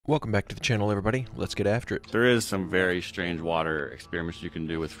Welcome back to the channel, everybody. Let's get after it. There is some very strange water experiments you can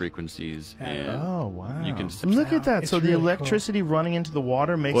do with frequencies, and Oh, wow. you can Look at that. It's So the really cool. electricity running into the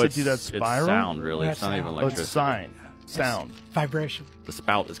water makes well, it do that spiral? It's sound, really. Well, It's not even sound. Oh, it's electricity. sound. Vibration. The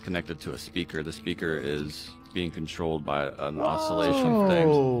spout is connected to a speaker. The speaker is being controlled by an oscillation thing.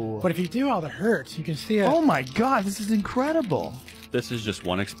 Oh. But if you do all the hertz, you can see it. Oh my god, this is incredible. This is just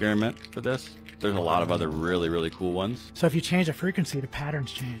one experiment for this. There's a lot of other really, really cool ones. So if you change the frequency, the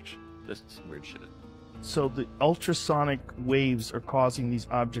patterns change. This is some weird shit. So the ultrasonic waves are causing these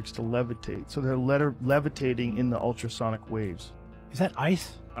objects to levitate. So they're levitating in the ultrasonic waves. Is that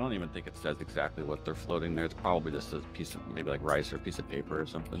ice? I don't even think it says exactly what they're floating there. It's probably just a piece of, maybe like rice or a piece of paper or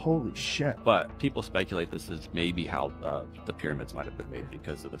something. Holy shit. But people speculate this is maybe how the pyramids might have been made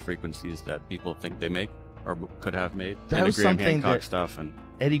because of the frequencies that people think they make or could have made. That and was the Graham something Hancock that- stuff, and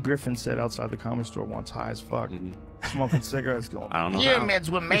Eddie Griffin said outside the comic store once, high as fuck, smoking cigarettes, going, I don't know how. pyramids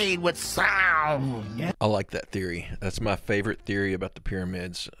were made with sound. I like that theory. That's my favorite theory about the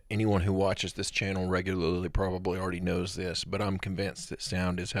pyramids. Anyone who watches this channel regularly probably already knows this, but I'm convinced that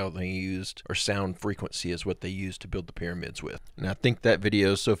sound is how they used, or sound frequency is what they used to build the pyramids with. And I think that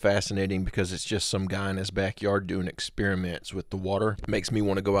video is so fascinating because it's just some guy in his backyard doing experiments with the water. It makes me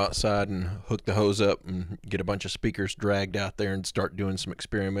want to go outside and hook the hose up and get a bunch of speakers dragged out there and start doing some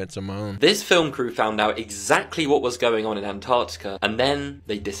experiments on my own. This film crew found out exactly what was going on in Antarctica, and then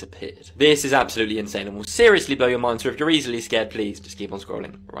they disappeared. This is absolutely insane and will seriously blow your mind, so if you're easily scared, please just keep on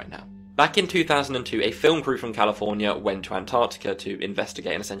scrolling right now. Back in 2002, a film crew from California went to Antarctica to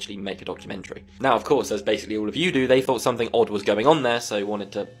investigate and essentially make a documentary. Now, of course, as basically all of you do, they thought something odd was going on there, so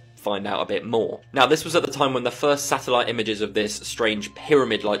wanted to find out a bit more. Now, this was at the time when the first satellite images of this strange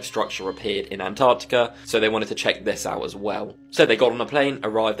pyramid-like structure appeared in Antarctica, so they wanted to check this out as well. So they got on a plane,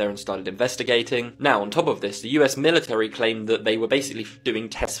 arrived there and started investigating. Now, on top of this, the US military claimed that they were basically doing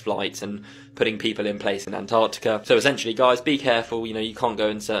test flights and putting people in place in Antarctica. So essentially, guys, be careful, you know, you can't go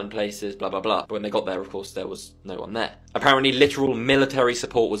in certain places, blah, blah, blah. But when they got there, of course, there was no one there. Apparently, literal military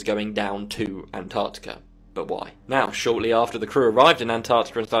support was going down to Antarctica. But why? Now, shortly after the crew arrived in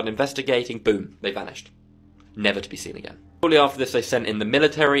Antarctica and started investigating, boom, they vanished. Never to be seen again. Shortly after this, they sent in the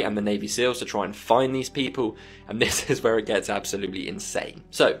military and the Navy SEALs to try and find these people, and this is where it gets absolutely insane.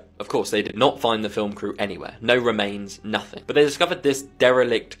 So, of course, they did not find the film crew anywhere. No remains, nothing. But they discovered this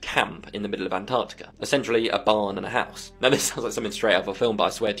derelict camp in the middle of Antarctica. Essentially, a barn and a house. Now, this sounds like something straight out of a film, but I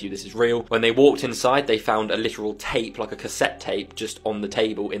swear to you, this is real. When they walked inside, they found a literal tape, like a cassette tape, just on the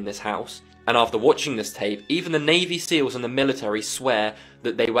table in this house. And after watching this tape, even the Navy SEALs and the military swear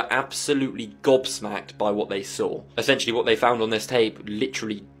that they were absolutely gobsmacked by what they saw. Essentially, what they found on this tape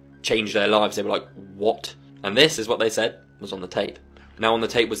literally changed their lives. They were like, what? And this is what they said was on the tape. Now, on the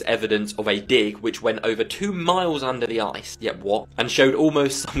tape was evidence of a dig which went over 2 miles under the ice. Yet what? And showed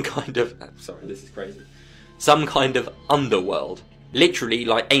almost some kind of... sorry, this is crazy. Some kind of underworld. Literally,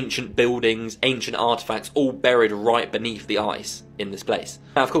 like ancient buildings, ancient artifacts, all buried right beneath the ice in this place.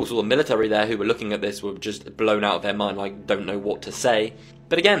 Now, of course, all the military there who were looking at this were just blown out of their mind, like, don't know what to say.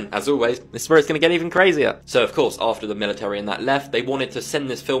 But again, as always, this is where it's going to get even crazier. So, of course, after the military and that left, they wanted to send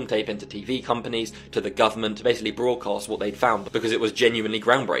this film tape into TV companies, to the government, to basically broadcast what they'd found, because it was genuinely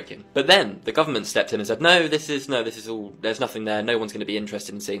groundbreaking. But then, the government stepped in and said, no, this is all, there's nothing there, no one's going to be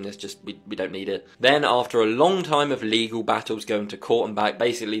interested in seeing this, just, we don't need it. Then, after a long time of legal battles going to court and back,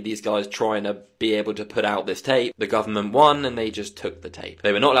 basically these guys trying to be able to put out this tape, the government won, and they just took the tape.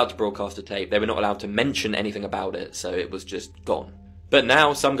 They were not allowed to broadcast the tape, they were not allowed to mention anything about it, so it was just gone. But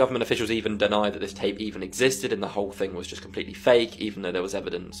now, some government officials even deny that this tape even existed and the whole thing was just completely fake, even though there was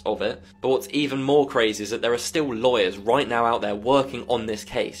evidence of it. But what's even more crazy is that there are still lawyers right now out there working on this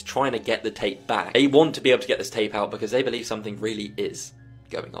case, trying to get the tape back. They want to be able to get this tape out because they believe something really is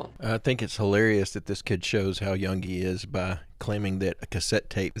going on. I think it's hilarious that this kid shows how young he is by claiming that a cassette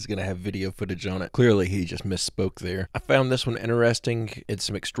tape is going to have video footage on it. Clearly, he just misspoke there. I found this one interesting. It's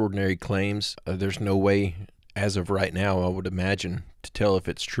some extraordinary claims. There's no way, as of right now, I would imagine, to tell if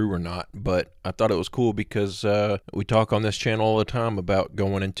it's true or not, but I thought it was cool because we talk on this channel all the time about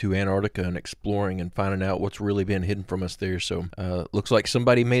going into Antarctica and exploring and finding out what's really been hidden from us there. So looks like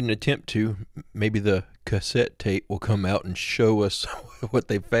somebody made an attempt to. Maybe the cassette tape will come out and show us what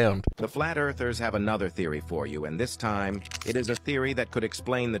they found. The Flat Earthers have another theory for you, and this time it is a theory that could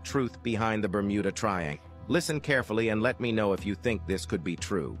explain the truth behind the Bermuda Triangle. Listen carefully and let me know if you think this could be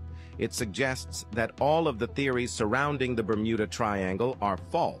true. It suggests that all of the theories surrounding the Bermuda Triangle are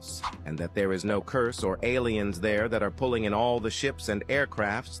false, and that there is no curse or aliens there that are pulling in all the ships and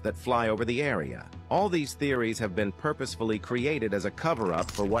aircrafts that fly over the area. All these theories have been purposefully created as a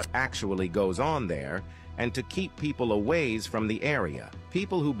cover-up for what actually goes on there, and to keep people away from the area.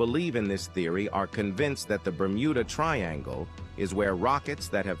 People who believe in this theory are convinced that the Bermuda Triangle is where rockets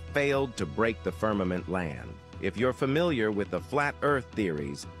that have failed to break the firmament land. If you're familiar with the flat Earth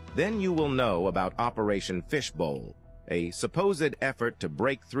theories, then you will know about Operation Fishbowl, a supposed effort to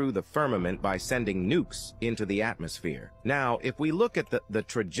break through the firmament by sending nukes into the atmosphere. Now, if we look at the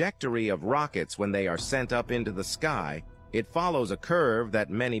trajectory of rockets when they are sent up into the sky, it follows a curve that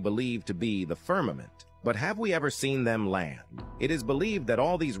many believe to be the firmament. But have we ever seen them land? It is believed that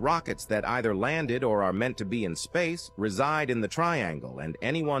all these rockets that either landed or are meant to be in space reside in the triangle, and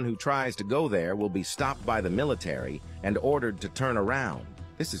anyone who tries to go there will be stopped by the military and ordered to turn around.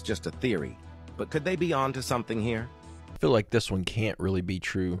 This is just a theory, but could they be onto something here? I feel like this one can't really be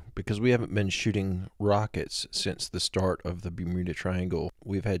true because we haven't been shooting rockets since the start of the Bermuda Triangle.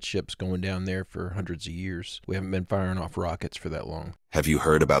 We've had ships going down there for hundreds of years. We haven't been firing off rockets for that long. Have you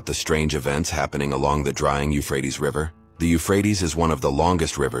heard about the strange events happening along the drying Euphrates River? The Euphrates is one of the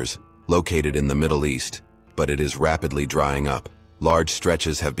longest rivers, located in the Middle East, but it is rapidly drying up. Large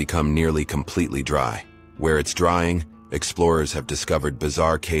stretches have become nearly completely dry. Where it's drying, explorers have discovered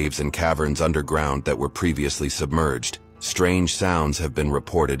bizarre caves and caverns underground that were previously submerged. Strange sounds have been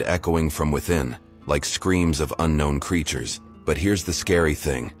reported echoing from within, like screams of unknown creatures. But here's the scary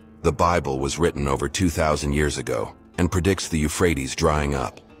thing. The Bible was written over 2,000 years ago and predicts the Euphrates drying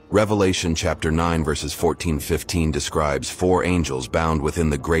up. Revelation chapter 9 verses 14-15 describes 4 angels bound within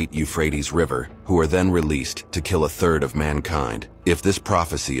the great Euphrates River, who are then released to kill 1/3 of mankind. If this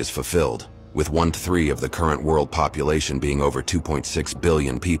prophecy is fulfilled, with 1/3 of the current world population being over 2.6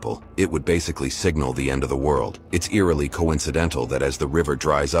 billion people, it would basically signal the end of the world. It's eerily coincidental that as the river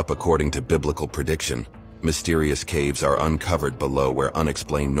dries up according to biblical prediction, mysterious caves are uncovered below where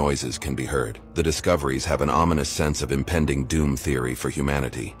unexplained noises can be heard. The discoveries have an ominous sense of impending doom theory for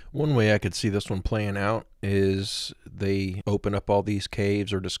humanity. One way I could see this one playing out is they open up all these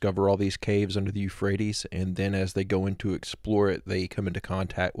caves or discover all these caves under the Euphrates, and then as they go in to explore it, they come into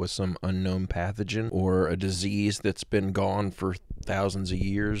contact with some unknown pathogen or a disease that's been gone for thousands of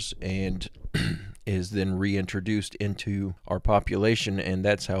years and is then reintroduced into our population, and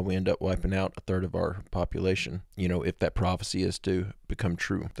that's how we end up wiping out 1/3 of our population. You know, if that prophecy is to become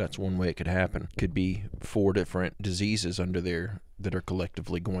true, that's one way it could happen. Could be 4 different diseases under there that are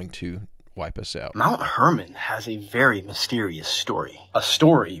collectively going to wipe us out. Mount Hermon has a very mysterious story. A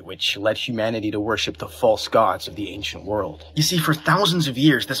story which led humanity to worship the false gods of the ancient world. You see, for thousands of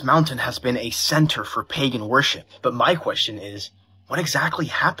years, this mountain has been a center for pagan worship. But my question is, what exactly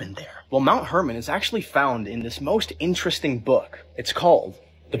happened there? Well, Mount Hermon is actually found in this most interesting book. It's called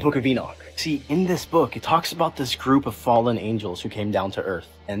the Book of Enoch. See, in this book, it talks about this group of fallen angels who came down to Earth.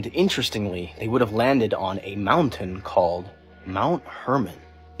 And interestingly, they would have landed on a mountain called Mount Hermon.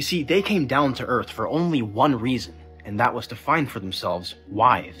 You see, they came down to Earth for only one reason, and that was to find for themselves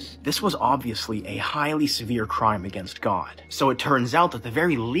wives. This was obviously a highly severe crime against God. So it turns out that the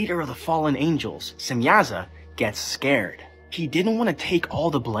very leader of the fallen angels, Semyaza, gets scared. He didn't want to take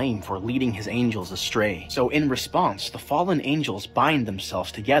all the blame for leading his angels astray. So in response, the fallen angels bind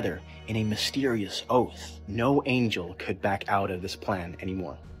themselves together in a mysterious oath. No angel could back out of this plan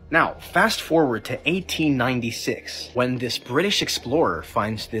anymore. Now, fast forward to 1896, when this British explorer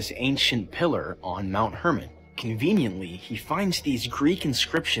finds this ancient pillar on Mount Hermon. Conveniently, he finds these Greek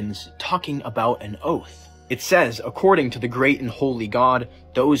inscriptions talking about an oath. It says, according to the great and holy God,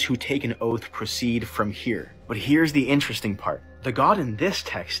 those who take an oath proceed from here. But here's the interesting part. The God in this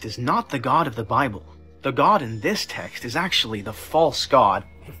text is not the God of the Bible. The God in this text is actually the false god,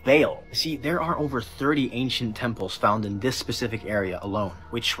 Baal. See, there are over 30 ancient temples found in this specific area alone,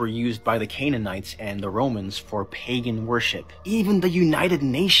 which were used by the Canaanites and the Romans for pagan worship. Even the United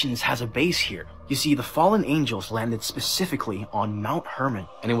Nations has a base here. You see, the fallen angels landed specifically on Mount Hermon,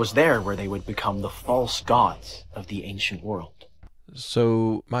 and it was there where they would become the false gods of the ancient world.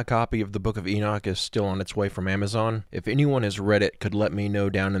 So my copy of the Book of Enoch is still on its way from Amazon. If anyone has read it, could let me know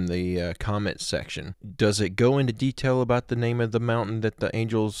down in the comments section. Does it go into detail about the name of the mountain that the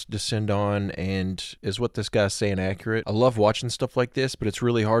angels descend on, and is what this guy's saying accurate? I love watching stuff like this, but it's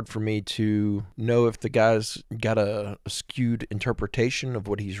really hard for me to know if the guy's got a skewed interpretation of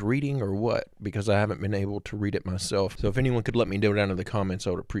what he's reading or what, because I haven't been able to read it myself. So if anyone could let me know down in the comments, I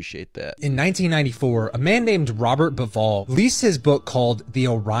would appreciate that. In 1994, a man named Robert Bauval leased his book book called The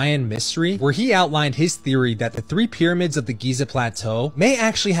Orion Mystery, where he outlined his theory that the 3 pyramids of the Giza Plateau may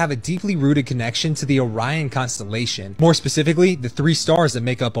actually have a deeply rooted connection to the Orion constellation, more specifically, the 3 stars that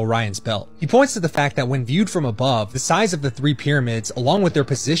make up Orion's belt. He points to the fact that when viewed from above, the size of the 3 pyramids, along with their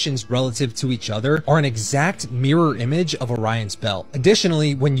positions relative to each other, are an exact mirror image of Orion's belt.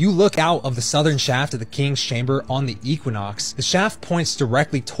 Additionally, when you look out of the southern shaft of the King's Chamber on the equinox, the shaft points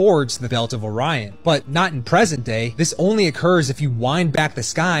directly towards the belt of Orion. But not in present day, this only occurs if you wind back the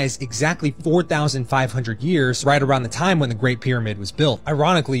skies exactly 4,500 years, right around the time when the Great Pyramid was built.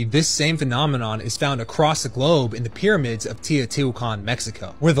 Ironically, this same phenomenon is found across the globe in the pyramids of Teotihuacan,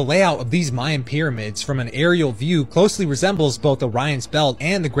 Mexico, where the layout of these Mayan pyramids from an aerial view closely resembles both Orion's belt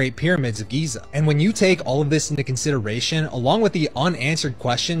and the Great Pyramids of Giza. And when you take all of this into consideration, along with the unanswered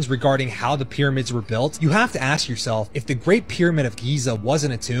questions regarding how the pyramids were built, you have to ask yourself, if the Great Pyramid of Giza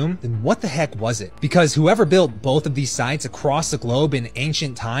wasn't a tomb, then what the heck was it? Because whoever built both of these sites across the globe in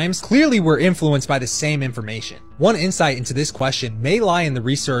ancient times clearly were influenced by the same information. One insight into this question may lie in the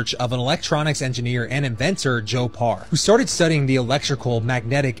research of an electronics engineer and inventor, Joe Parr, who started studying the electrical,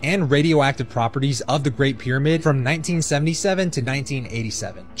 magnetic, and radioactive properties of the Great Pyramid from 1977 to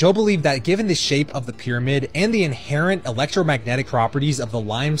 1987. Joe believed that given the shape of the pyramid and the inherent electromagnetic properties of the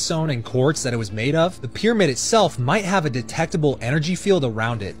limestone and quartz that it was made of, the pyramid itself might have a detectable energy field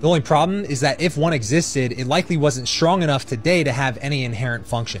around it. The only problem is that if one existed, it likely wasn't strong enough today to have any inherent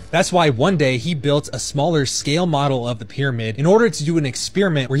function. That's why one day he built a smaller scale model of the pyramid in order to do an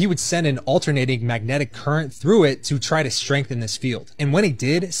experiment where he would send an alternating magnetic current through it to try to strengthen this field. And when he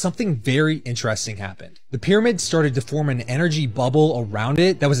did, something very interesting happened. The pyramid started to form an energy bubble around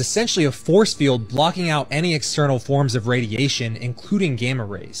it that was essentially a force field blocking out any external forms of radiation, including gamma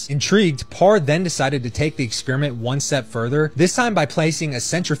rays. Intrigued, Parr then decided to take the experiment one step further, this time by placing a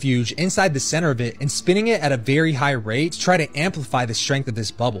centrifuge inside the center of it and spinning it at a very high rate to try to amplify the strength of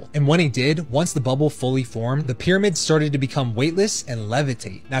this bubble. And when he did, once the bubble fully formed, the pyramid started to become weightless and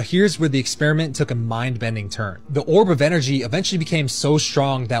levitate. Now here's where the experiment took a mind-bending turn. The orb of energy eventually became so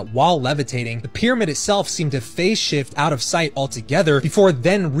strong that while levitating, the pyramid itself seemed to phase shift out of sight altogether before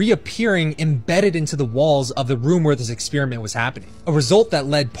then reappearing embedded into the walls of the room where this experiment was happening. A result that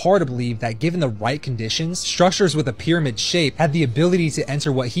led Parr to believe that given the right conditions, structures with a pyramid shape had the ability to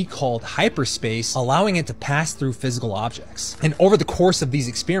enter what he called hyperspace, allowing it to pass through physical objects. And over the course of these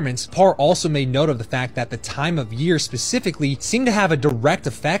experiments, Parr also made note of the fact that the time of year specifically seemed to have a direct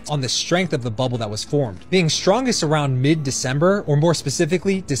effect on the strength of the bubble that was formed, being strongest around mid-December, or more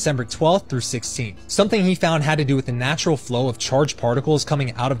specifically December 12th through 16th. Something he found had to do with the natural flow of charged particles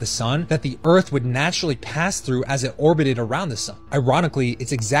coming out of the sun that the Earth would naturally pass through as it orbited around the sun. Ironically,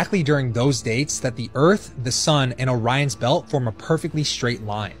 it's exactly during those dates that the Earth, the sun, and Orion's belt form a perfectly straight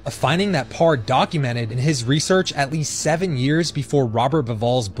line, a finding that Parr documented in his research at least 7 years before Robert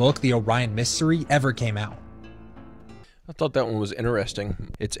Bauval's book The Orion Mystery ever came out. I thought that one was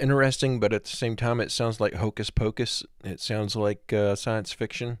interesting. It's interesting, but at the same time, it sounds like hocus pocus. It sounds like science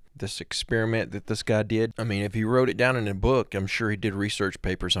fiction. This experiment that this guy did. I mean, if he wrote it down in a book, I'm sure he did research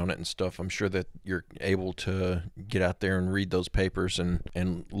papers on it and stuff. I'm sure that you're able to get out there and read those papers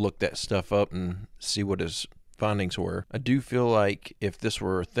and look that stuff up and see what his findings were. I do feel like if this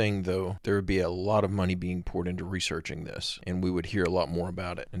were a thing, though, there would be a lot of money being poured into researching this, and we would hear a lot more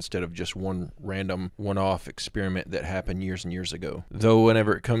about it instead of just one random one-off experiment that happened years and years ago. Though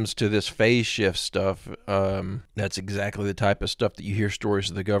whenever it comes to this phase shift stuff, that's exactly the type of stuff that you hear stories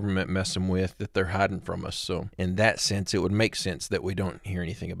of the government messing with that they're hiding from us. So in that sense, it would make sense that we don't hear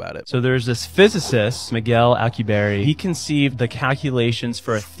anything about it. So there's this physicist, Miguel Alcubierre. He conceived the calculations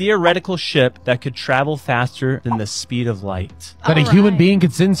for a theoretical ship that could travel faster than the speed of light. That a human being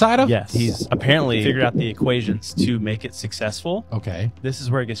could sit inside of? Yes. He's apparently figured out the equations to make it successful. Okay. This is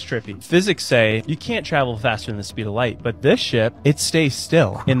where it gets trippy. Physics say you can't travel faster than the speed of light, but this ship, it stays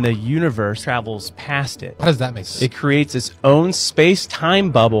still, and the universe travels past it. How does that make sense? It creates its own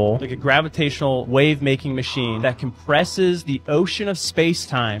space-time bubble, like a gravitational wave-making machine that compresses the ocean of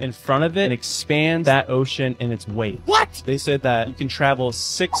space-time in front of it and expands that ocean in its weight. What? They said that you can travel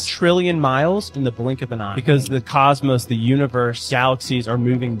 6 trillion miles in the blink of an eye because the cosmos, the universe, galaxies are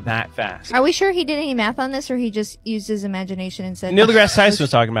moving that fast. Are we sure he did any math on this, or he just used his imagination and said... Neil deGrasse Tyson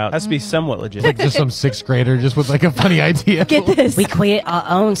was talking about it. Has to be somewhat legit. Like just some 6th grader just with like a funny idea. Get this. We create our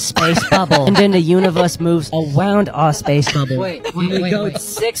own space bubble, and then the universe moves around our space bubble. Wait, We go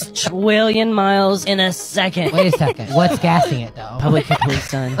 6 trillion miles in a second. Wait a second. What's gassing it, though? Public complete,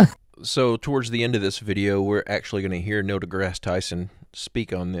 son. So towards the end of this video, we're actually going to hear Neil deGrasse Tyson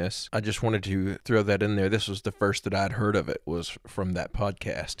speak on this. I just wanted to throw that in there. This was the first that I'd heard of it, was from that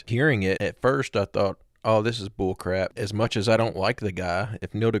podcast. Hearing it, at first I thought oh, this is bullcrap. As much as I don't like the guy,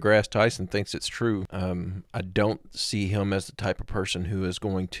 if Neil deGrasse Tyson thinks it's true, I don't see him as the type of person who is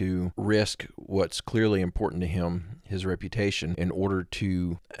going to risk what's clearly important to him, his reputation, in order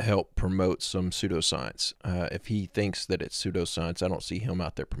to help promote some pseudoscience. If he thinks that it's pseudoscience, I don't see him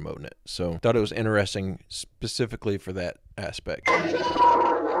out there promoting it. So I thought it was interesting specifically for that aspect.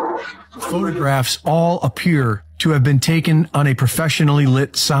 Photographs all appear to have been taken on a professionally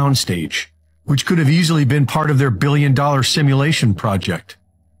lit soundstage, which could have easily been part of their billion-dollar simulation project.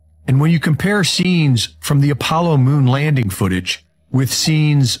 And when you compare scenes from the Apollo moon landing footage with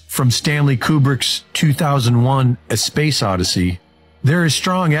scenes from Stanley Kubrick's 2001 A Space Odyssey, there is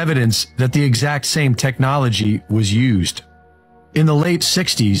strong evidence that the exact same technology was used. In the late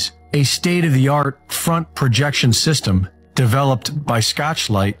 60s, a state-of-the-art front projection system developed by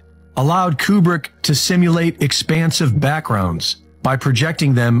Scotchlite allowed Kubrick to simulate expansive backgrounds by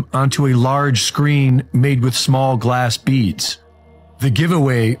projecting them onto a large screen made with small glass beads. The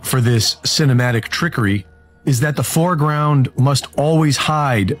giveaway for this cinematic trickery is that the foreground must always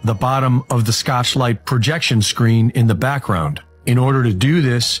hide the bottom of the Scotchlite projection screen in the background. In order to do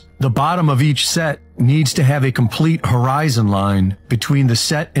this, the bottom of each set needs to have a complete horizon line between the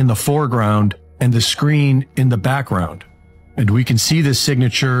set in the foreground and the screen in the background. And we can see this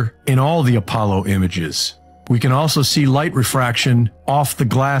signature in all the Apollo images. We can also see light refraction off the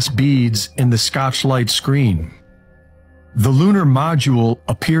glass beads in the Scotchlite screen. The lunar module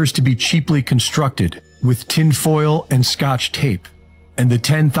appears to be cheaply constructed with tinfoil and Scotch tape, and the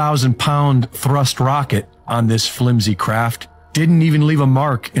 10,000-pound thrust rocket on this flimsy craft didn't even leave a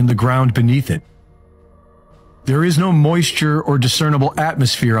mark in the ground beneath it. There is no moisture or discernible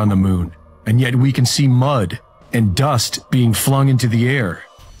atmosphere on the moon, and yet we can see mud and dust being flung into the air.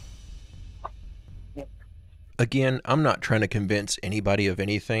 Again, I'm not trying to convince anybody of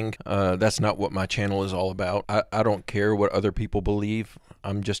anything. That's not what my channel is all about. I don't care what other people believe.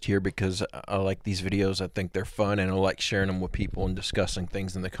 I'm just here because I like these videos. I think they're fun, and I like sharing them with people and discussing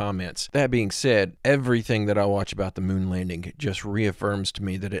things in the comments. That being said, everything that I watch about the moon landing just reaffirms to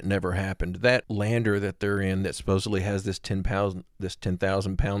me that it never happened. That lander that they're in that supposedly has this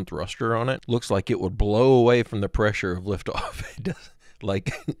 10,000 pound thruster on it looks like it would blow away from the pressure of liftoff. It does,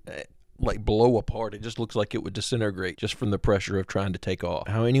 like blow apart. It just looks like it would disintegrate just from the pressure of trying to take off.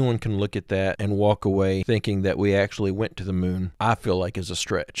 How anyone can look at that and walk away thinking that we actually went to the moon, I feel like is a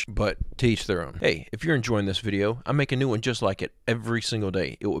stretch, but to each their own. Hey, if you're enjoying this video, I make a new one just like it every single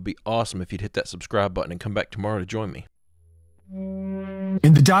day. It would be awesome if you'd hit that subscribe button and come back tomorrow to join me.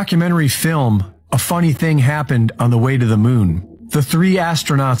 In the documentary film, a funny thing happened on the way to the moon. The 3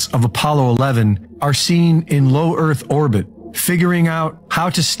 astronauts of Apollo 11 are seen in low Earth orbit, figuring out how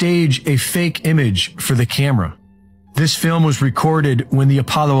to stage a fake image for the camera. This film was recorded when the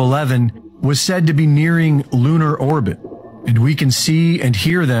Apollo 11 was said to be nearing lunar orbit, and we can see and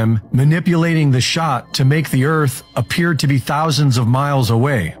hear them manipulating the shot to make the Earth appear to be thousands of miles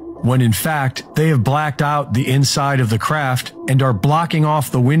away, when in fact they have blacked out the inside of the craft and are blocking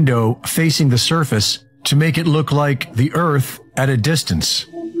off the window facing the surface to make it look like the Earth at a distance.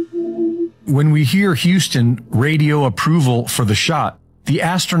 When we hear Houston radio approval for the shot, the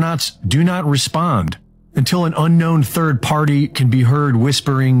astronauts do not respond until an unknown third party can be heard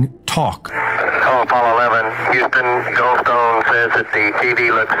whispering, "Talk." Oh, Apollo 11, Houston, Goldstone says that the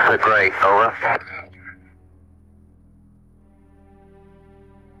TV looks great. Over.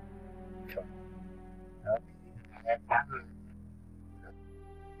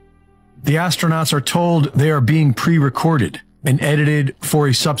 The astronauts are told they are being pre-recorded and edited for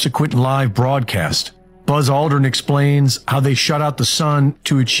a subsequent live broadcast. Buzz Aldrin explains how they shut out the sun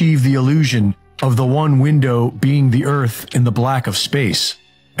to achieve the illusion of the one window being the Earth in the black of space.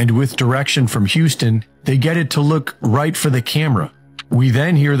 And with direction from Houston, they get it to look right for the camera. We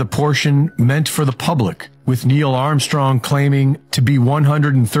then hear the portion meant for the public, with Neil Armstrong claiming to be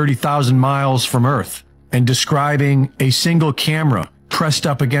 130,000 miles from Earth and describing a single camera pressed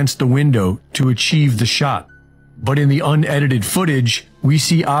up against the window to achieve the shot. But in the unedited footage, we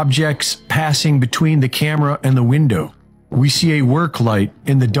see objects passing between the camera and the window. We see a work light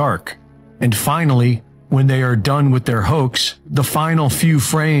in the dark. And finally, when they are done with their hoax, the final few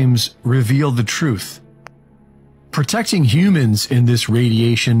frames reveal the truth. Protecting humans in this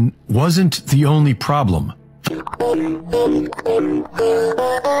radiation wasn't the only problem.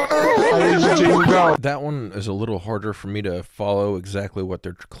 That one is a little harder for me to follow exactly what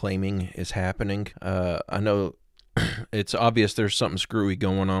they're claiming is happening. I know It's obvious there's something screwy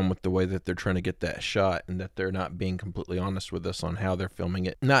going on with the way that they're trying to get that shot, and that they're not being completely honest with us on how they're filming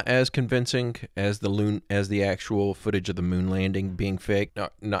it. Not as convincing as the actual footage of the moon landing being fake.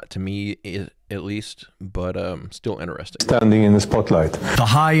 Not to me, at least, but still interesting. Standing in the spotlight. The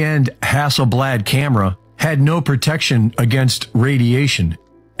high-end Hasselblad camera had no protection against radiation,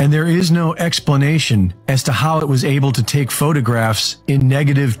 and there is no explanation as to how it was able to take photographs in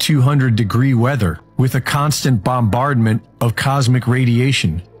negative 200-degree weather with a constant bombardment of cosmic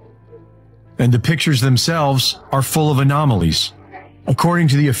radiation. And the pictures themselves are full of anomalies. According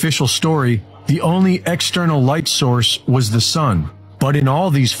to the official story, the only external light source was the sun. But in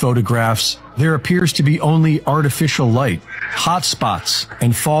all these photographs, there appears to be only artificial light, hot spots,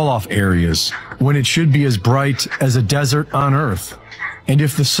 and fall-off areas, when it should be as bright as a desert on Earth. And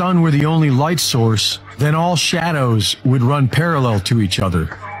if the sun were the only light source, then all shadows would run parallel to each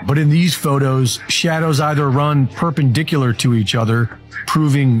other. But in these photos, shadows either run perpendicular to each other,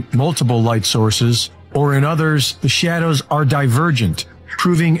 proving multiple light sources, or in others, the shadows are divergent,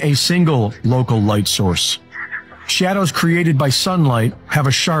 proving a single local light source. Shadows created by sunlight have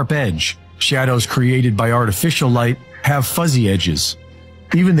a sharp edge. Shadows created by artificial light have fuzzy edges.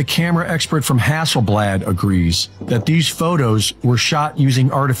 Even the camera expert from Hasselblad agrees that these photos were shot using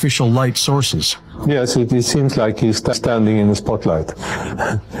artificial light sources. Yes, it seems like he's standing in the spotlight.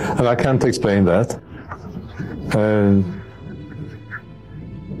 And I can't explain that.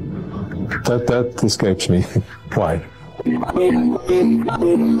 That escapes me. Why?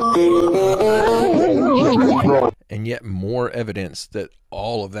 And yet more evidence that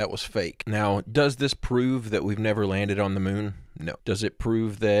all of that was fake. Now, does this prove that we've never landed on the moon? No. Does it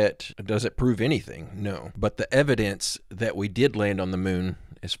prove anything? No. But the evidence that we did land on the moon,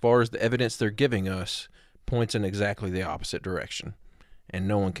 as far as the evidence they're giving us, points in exactly the opposite direction. And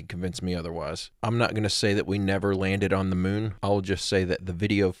no one can convince me otherwise. I'm not going to say that we never landed on the moon. I'll just say that the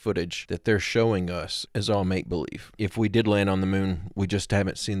video footage that they're showing us is all make-believe. If we did land on the moon, we just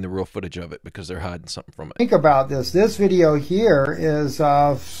haven't seen the real footage of it because they're hiding something from it. Think about this. This video here is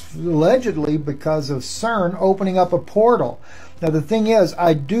allegedly because of CERN opening up a portal. Now the thing is,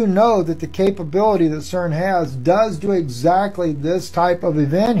 I do know that the capability that CERN has does do exactly this type of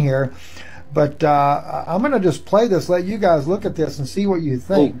event here. But I'm going to just play this, let you guys look at this and see what you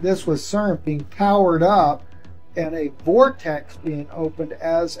think. Ooh. This was CERN being powered up and a vortex being opened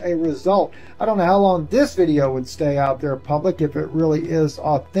as a result. I don't know how long this video would stay out there public if it really is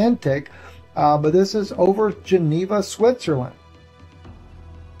authentic, but this is over Geneva, Switzerland.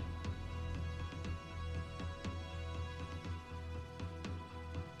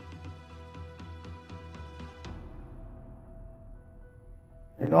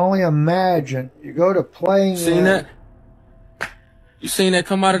 You can only imagine. You go to playing. Seen that? You seen that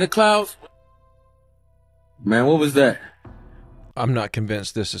come out of the clouds? Man, what was that? I'm not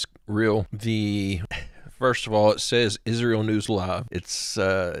convinced this is real. First of all, it says Israel News Live. It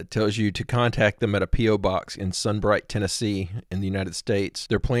tells you to contact them at a P.O. box in Sunbright, Tennessee in the United States.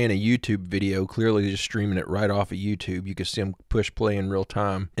 They're playing a YouTube video, clearly just streaming it right off of YouTube. You can see them push play in real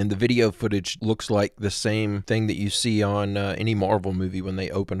time. And the video footage looks like the same thing that you see on any Marvel movie when they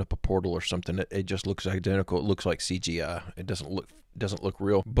open up a portal or something. It just looks identical. It looks like CGI. It doesn't look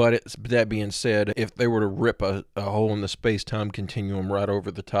real. But that being said, if they were to rip a hole in the space-time continuum right over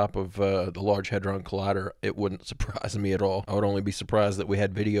the top of the Large Hadron Collider, it wouldn't surprise me at all. I would only be surprised that we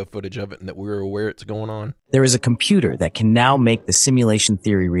had video footage of it and that we were aware it's going on. There is a computer that can now make the simulation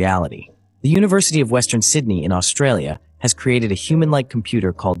theory reality. The University of Western Sydney in Australia has created a human-like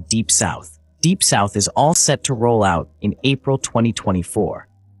computer called Deep South. Deep South is all set to roll out in April 2024.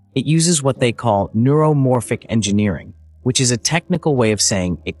 It uses what they call neuromorphic engineering, which is a technical way of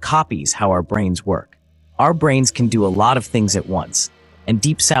saying it copies how our brains work. Our brains can do a lot of things at once, and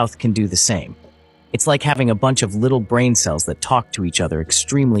Deep South can do the same. It's like having a bunch of little brain cells that talk to each other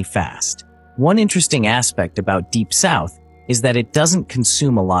extremely fast. One interesting aspect about Deep South is that it doesn't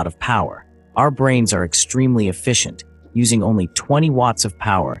consume a lot of power. Our brains are extremely efficient, using only 20 watts of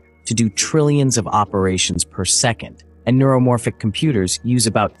power to do trillions of operations per second, and neuromorphic computers use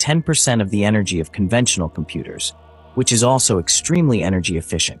about 10% of the energy of conventional computers, which is also extremely energy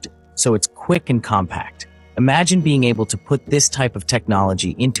efficient, so it's quick and compact. Imagine being able to put this type of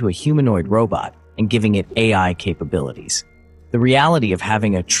technology into a humanoid robot and giving it AI capabilities. The reality of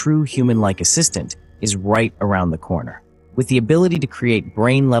having a true human-like assistant is right around the corner. With the ability to create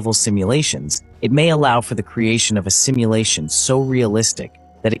brain-level simulations, it may allow for the creation of a simulation so realistic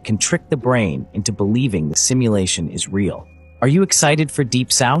that it can trick the brain into believing the simulation is real. Are you excited for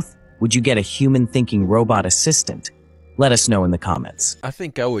Deep South? Would you get a human-thinking robot assistant? Let us know in the comments. I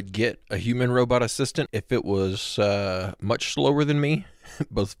think I would get a human robot assistant if it was much slower than me,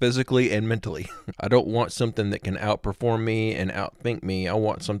 both physically and mentally. I don't want something that can outperform me and outthink me. I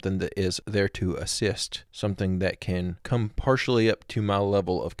want something that is there to assist, something that can come partially up to my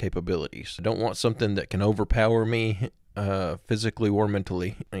level of capabilities. I don't want something that can overpower me physically or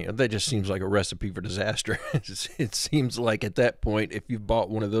mentally. You know, that just seems like a recipe for disaster. It seems like at that point, if you've bought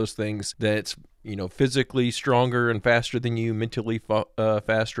one of those things that's, you know, physically stronger and faster than you, mentally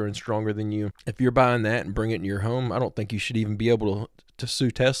faster and stronger than you, if you're buying that and bring it in your home, I don't think you should even be able to sue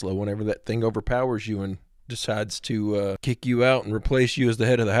Tesla whenever that thing overpowers you and decides to kick you out and replace you as the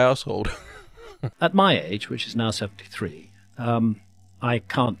head of the household. At my age, which is now 73, I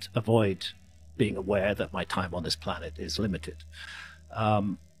can't avoid being aware that my time on this planet is limited.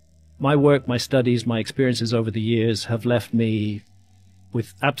 My work, my studies, my experiences over the years have left me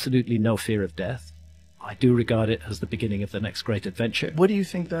with absolutely no fear of death. I do regard it as the beginning of the next great adventure. What do you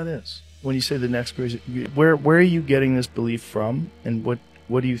think that is? When you say the next great, where are you getting this belief from, and what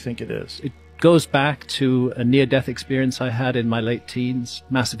do you think it is? It goes back to a near-death experience I had in my late teens,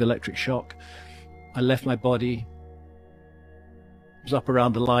 massive electric shock. I left my body, was up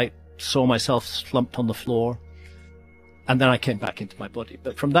around the light, saw myself slumped on the floor, and then I came back into my body.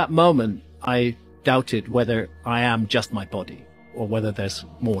 But from that moment, I doubted whether I am just my body, or whether there's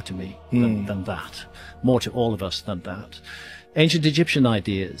more to me than that, more to all of us than that. Ancient Egyptian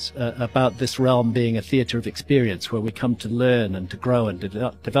ideas about this realm being a theater of experience where we come to learn and to grow and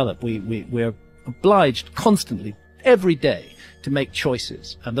to develop. We're obliged constantly, every day, to make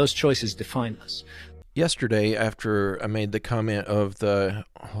choices, and those choices define us. Yesterday, after I made the comment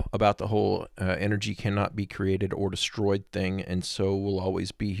about the whole energy cannot be created or destroyed thing, and so will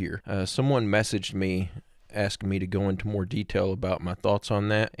always be here, someone messaged me asking me to go into more detail about my thoughts on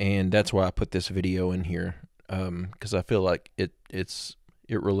that, and that's why I put this video in here, because I feel like it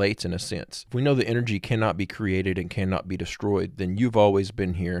relates in a sense. If we know that energy cannot be created and cannot be destroyed, then you've always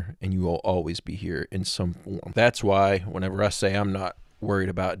been here and you will always be here in some form. That's why whenever I say I'm not worried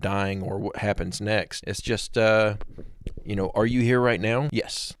about dying or what happens next, it's just, you know, are you here right now?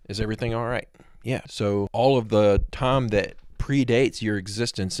 Yes. Is everything all right? Yeah. So all of the time that predates your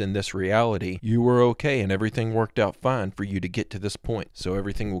existence in this reality, you were okay and everything worked out fine for you to get to this point. So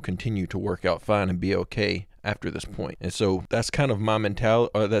everything will continue to work out fine and be okay after this point. And so that's kind of my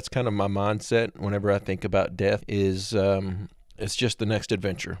mentality, that's kind of my mindset whenever I think about death is, it's just the next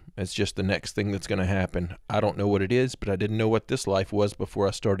adventure. It's just the next thing that's going to happen. I don't know what it is, but I didn't know what this life was before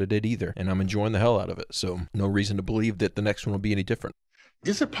I started it either. And I'm enjoying the hell out of it. So no reason to believe that the next one will be any different.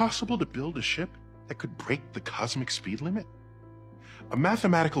 Is it possible to build a ship that could break the cosmic speed limit? A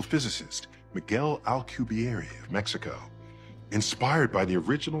mathematical physicist, Miguel Alcubierre of Mexico, inspired by the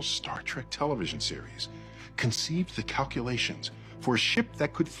original Star Trek television series, conceived the calculations for a ship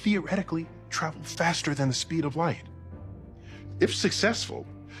that could theoretically travel faster than the speed of light. If successful,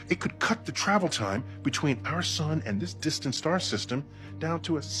 it could cut the travel time between our sun and this distant star system down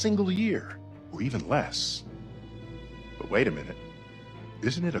to a single year, or even less. But wait a minute,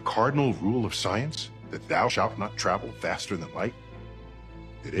 isn't it a cardinal rule of science that thou shalt not travel faster than light?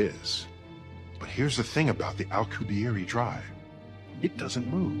 It is. But here's the thing about the Alcubierre drive. It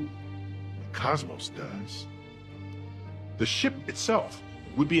doesn't move. The cosmos does. The ship itself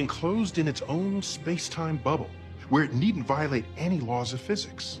would be enclosed in its own space-time bubble, where it needn't violate any laws of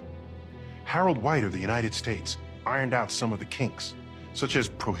physics. Harold White of the United States ironed out some of the kinks, such as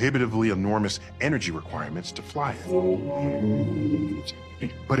prohibitively enormous energy requirements to fly it.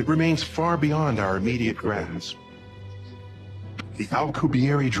 But it remains far beyond our immediate grasp. The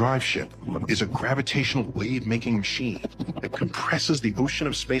Alcubierre drive ship is a gravitational wave-making machine that compresses the ocean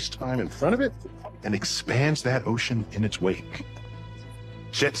of space-time in front of it and expands that ocean in its wake.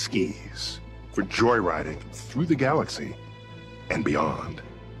 Jet skis for joyriding through the galaxy and beyond.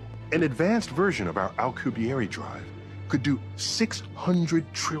 An advanced version of our Alcubierre drive could do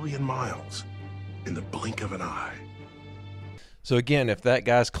 600 trillion miles in the blink of an eye. So again, if that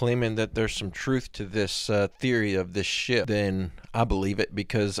guy's claiming that there's some truth to this theory of this ship, then I believe it,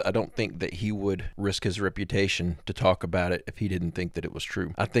 because I don't think that he would risk his reputation to talk about it if he didn't think that it was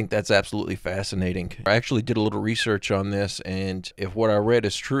true. I think that's absolutely fascinating. I actually did a little research on this, and if what I read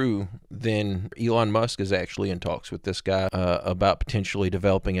is true, then Elon Musk is actually in talks with this guy about potentially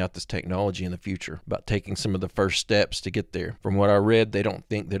developing out this technology in the future, about taking some of the first steps to get there. From what I read, they don't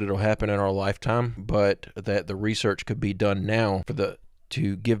think that it'll happen in our lifetime, but that the research could be done now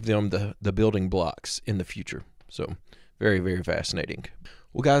to give them the building blocks in the future. So very, very fascinating.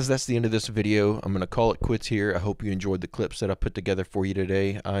 Well, guys, that's the end of this video. I'm going to call it quits here. I hope you enjoyed the clips that I put together for you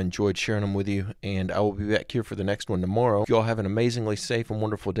today. I enjoyed sharing them with you, and I will be back here for the next one tomorrow. If you all have an amazingly safe and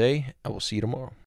wonderful day, I will see you tomorrow.